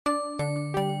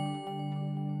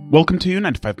Welcome to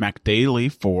 9to5Mac Daily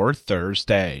for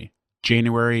Thursday,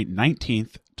 January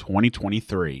 19th,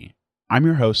 2023. I'm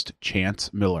your host,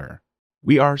 Chance Miller.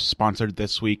 We are sponsored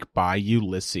this week by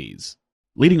Ulysses.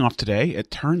 Leading off today, it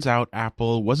turns out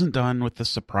Apple wasn't done with the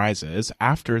surprises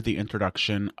after the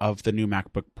introduction of the new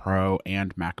MacBook Pro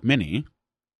and Mac Mini,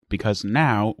 because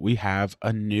now we have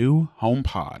a new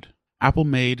HomePod. Apple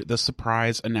made the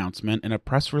surprise announcement in a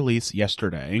press release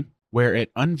yesterday, where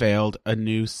it unveiled a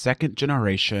new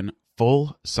second-generation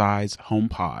full-size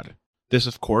HomePod. This,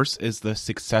 of course, is the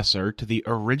successor to the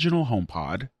original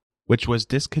HomePod, which was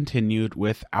discontinued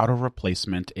without a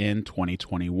replacement in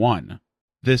 2021.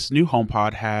 This new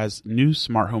HomePod has new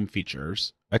smart home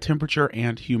features, a temperature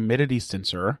and humidity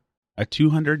sensor, a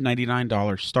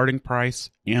 $299 starting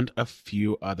price, and a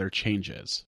few other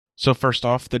changes. So first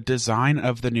off, the design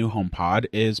of the new HomePod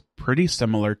is pretty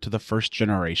similar to the first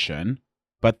generation,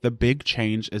 but the big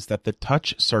change is that the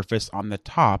touch surface on the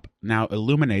top now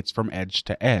illuminates from edge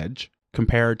to edge,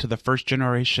 compared to the first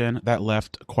generation that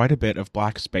left quite a bit of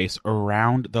black space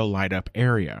around the light-up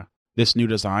area. This new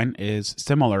design is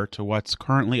similar to what's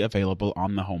currently available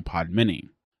on the HomePod Mini.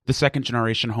 The second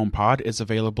generation HomePod is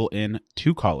available in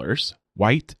two colors,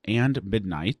 white and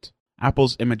midnight.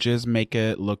 Apple's images make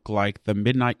it look like the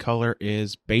midnight color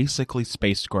is basically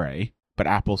space gray, but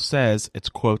Apple says it's,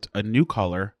 quote, a new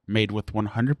color made with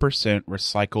 100%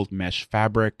 recycled mesh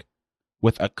fabric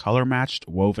with a color-matched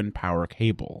woven power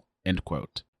cable, end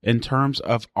quote. In terms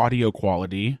of audio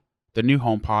quality, the new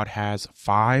HomePod has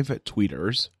 5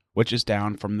 tweeters, which is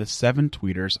down from the 7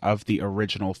 tweeters of the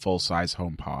original full-size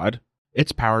HomePod.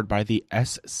 It's powered by the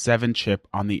S7 chip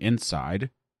on the inside,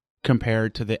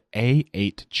 compared to the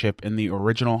A8 chip in the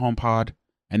original HomePod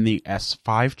and the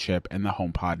S5 chip in the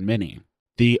HomePod Mini.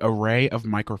 The array of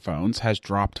microphones has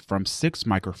dropped from 6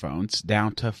 microphones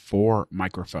down to 4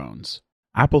 microphones.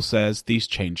 Apple says these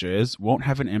changes won't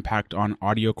have an impact on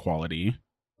audio quality,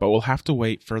 but we'll have to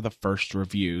wait for the first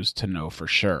reviews to know for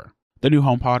sure. The new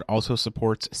HomePod also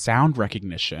supports sound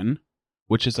recognition,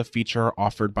 which is a feature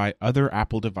offered by other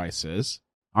Apple devices.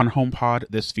 On HomePod,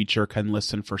 this feature can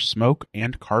listen for smoke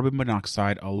and carbon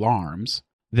monoxide alarms,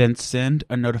 then send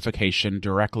a notification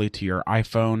directly to your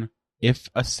iPhone if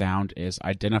a sound is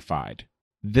identified.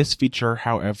 This feature,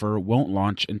 however, won't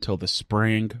launch until the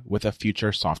spring with a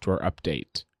future software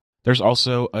update. There's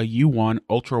also a U1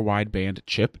 ultra-wideband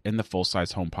chip in the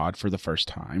full-size HomePod for the first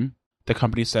time. The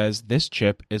company says this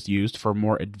chip is used for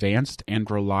more advanced and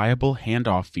reliable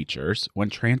handoff features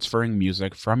when transferring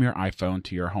music from your iPhone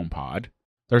to your HomePod.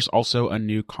 There's also a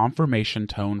new confirmation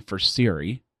tone for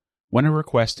Siri when a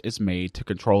request is made to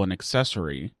control an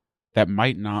accessory that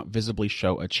might not visibly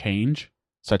show a change,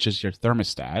 such as your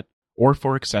thermostat, or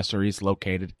for accessories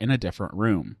located in a different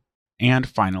room. And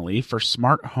finally, for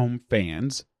smart home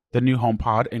fans, the new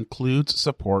HomePod includes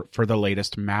support for the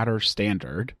latest Matter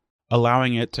standard,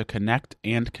 allowing it to connect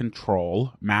and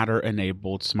control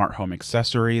Matter-enabled smart home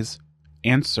accessories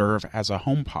and serve as a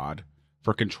HomePod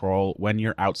for control when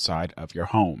you're outside of your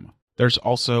home. There's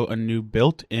also a new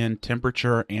built-in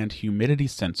temperature and humidity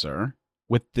sensor,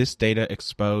 with this data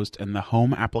exposed in the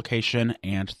Home application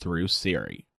and through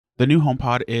Siri. The new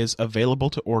HomePod is available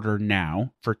to order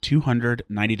now for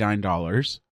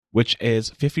 $299, which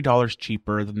is $50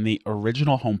 cheaper than the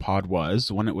original HomePod was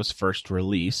when it was first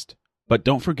released. But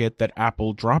don't forget that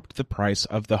Apple dropped the price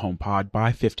of the HomePod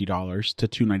by $50 to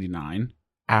 $299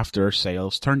 after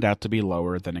sales turned out to be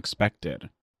lower than expected.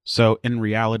 So in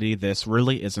reality, this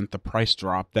really isn't the price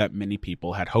drop that many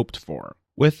people had hoped for.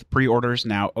 With pre-orders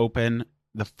now open,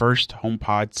 the first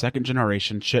HomePod second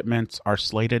generation shipments are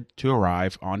slated to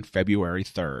arrive on February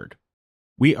 3rd.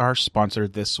 We are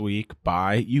sponsored this week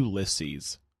by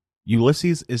Ulysses.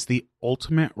 Ulysses is the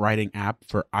ultimate writing app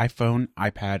for iPhone,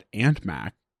 iPad, and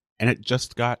Mac, and it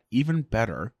just got even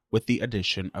better with the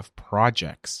addition of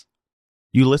projects.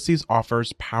 Ulysses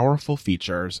offers powerful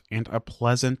features and a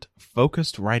pleasant,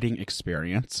 focused writing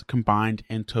experience combined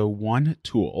into one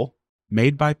tool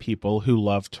made by people who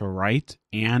love to write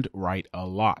and write a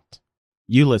lot.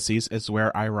 Ulysses is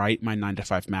where I write my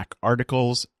 9to5Mac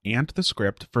articles and the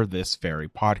script for this very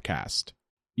podcast.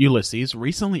 Ulysses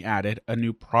recently added a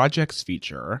new projects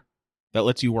feature that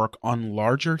lets you work on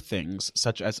larger things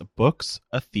such as books,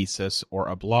 a thesis, or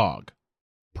a blog.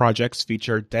 Projects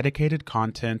feature dedicated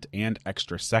content and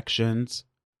extra sections,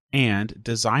 and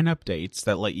design updates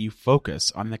that let you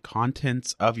focus on the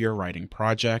contents of your writing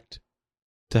project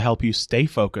to help you stay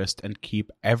focused and keep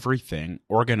everything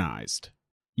organized.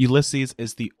 Ulysses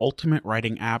is the ultimate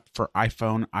writing app for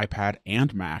iPhone, iPad,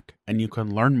 and Mac, and you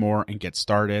can learn more and get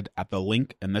started at the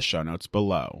link in the show notes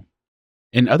below.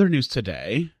 In other news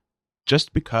today,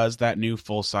 Just because that new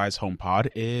full-size HomePod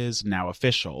is now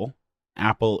official,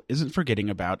 Apple isn't forgetting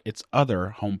about its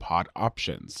other HomePod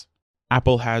options.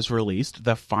 Apple has released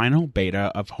the final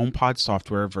beta of HomePod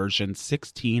software version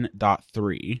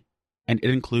 16.3, and it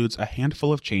includes a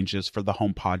handful of changes for the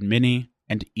HomePod Mini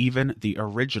and even the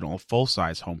original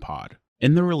full-size HomePod.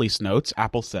 In the release notes,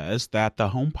 Apple says that the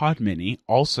HomePod Mini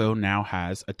also now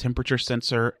has a temperature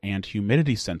sensor and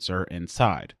humidity sensor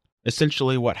inside.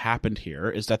 Essentially, what happened here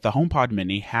is that the HomePod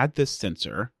Mini had this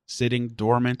sensor sitting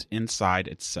dormant inside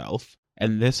itself,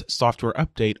 and this software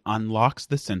update unlocks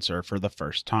the sensor for the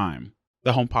first time.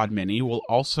 The HomePod Mini will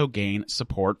also gain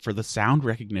support for the sound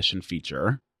recognition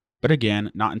feature, but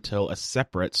again, not until a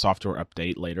separate software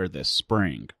update later this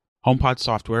spring. HomePod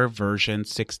software version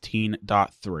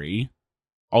 16.3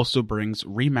 also brings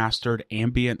remastered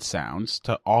ambient sounds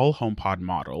to all HomePod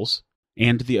models,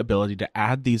 and the ability to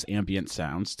add these ambient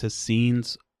sounds to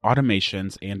scenes,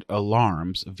 automations, and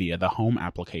alarms via the Home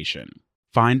application.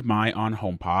 Find My on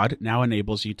HomePod now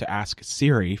enables you to ask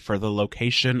Siri for the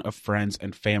location of friends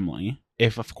and family,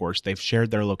 if of course they've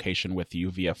shared their location with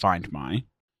you via Find My.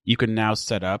 You can now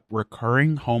set up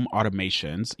recurring home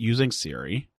automations using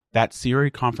Siri. That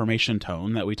Siri confirmation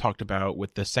tone that we talked about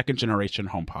with the second generation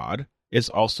HomePod is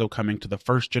also coming to the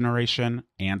first generation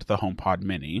and the HomePod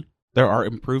Mini. There are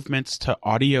improvements to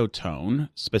audio tone,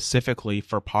 specifically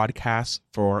for podcasts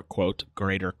for, quote,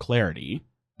 greater clarity.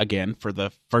 Again, for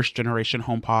the first generation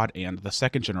HomePod and the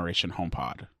second generation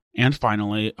HomePod. And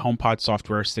finally, HomePod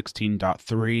software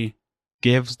 16.3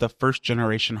 gives the first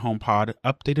generation HomePod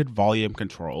updated volume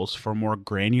controls for more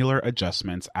granular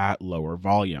adjustments at lower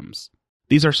volumes.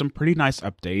 These are some pretty nice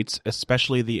updates,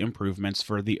 especially the improvements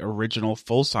for the original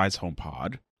full-size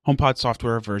HomePod. HomePod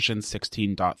software version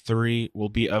 16.3 will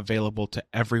be available to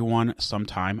everyone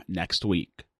sometime next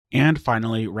week. And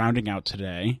finally, rounding out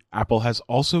today, Apple has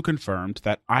also confirmed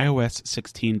that iOS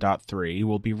 16.3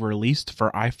 will be released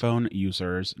for iPhone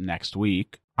users next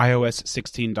week. iOS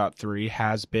 16.3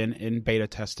 has been in beta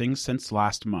testing since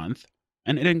last month,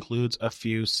 and it includes a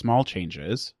few small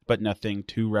changes, but nothing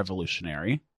too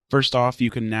revolutionary. First off, you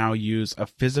can now use a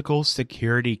physical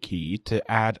security key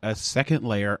to add a second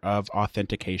layer of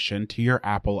authentication to your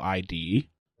Apple ID.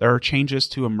 There are changes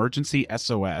to Emergency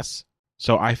SOS,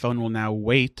 so iPhone will now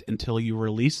wait until you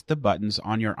release the buttons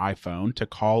on your iPhone to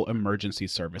call emergency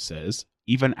services,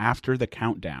 even after the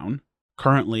countdown.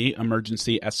 Currently,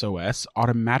 Emergency SOS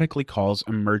automatically calls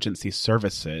emergency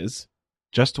services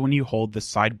just when you hold the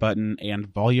side button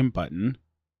and volume button,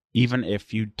 even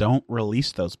if you don't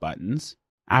release those buttons.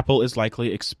 Apple is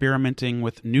likely experimenting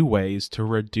with new ways to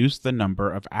reduce the number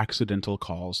of accidental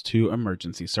calls to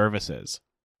emergency services.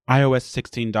 iOS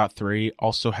 16.3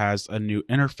 also has a new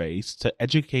interface to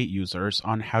educate users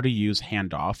on how to use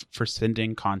Handoff for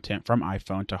sending content from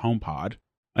iPhone to HomePod,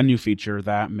 a new feature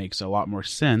that makes a lot more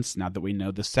sense now that we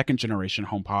know the second generation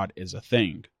HomePod is a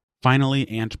thing. Finally,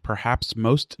 and perhaps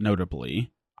most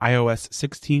notably, iOS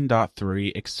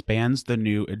 16.3 expands the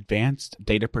new Advanced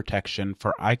Data Protection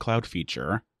for iCloud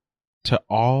feature to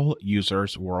all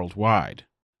users worldwide.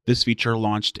 This feature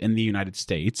launched in the United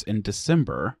States in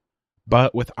December,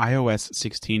 but with iOS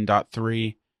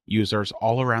 16.3, users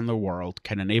all around the world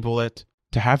can enable it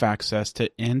to have access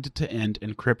to end-to-end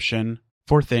encryption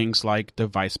for things like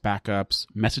device backups,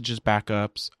 messages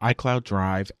backups, iCloud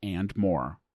Drive, and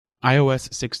more. iOS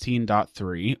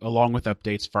 16.3, along with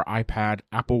updates for iPad,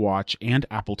 Apple Watch, and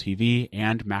Apple TV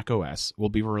and macOS, will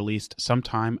be released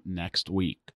sometime next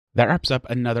week. That wraps up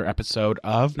another episode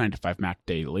of 9to5Mac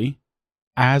Daily.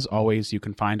 As always, you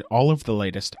can find all of the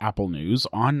latest Apple news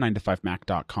on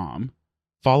 9to5mac.com.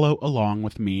 Follow along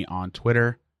with me on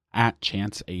Twitter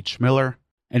 @ChanceHMiller,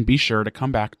 and be sure to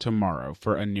come back tomorrow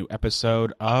for a new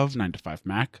episode of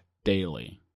 9to5Mac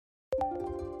Daily.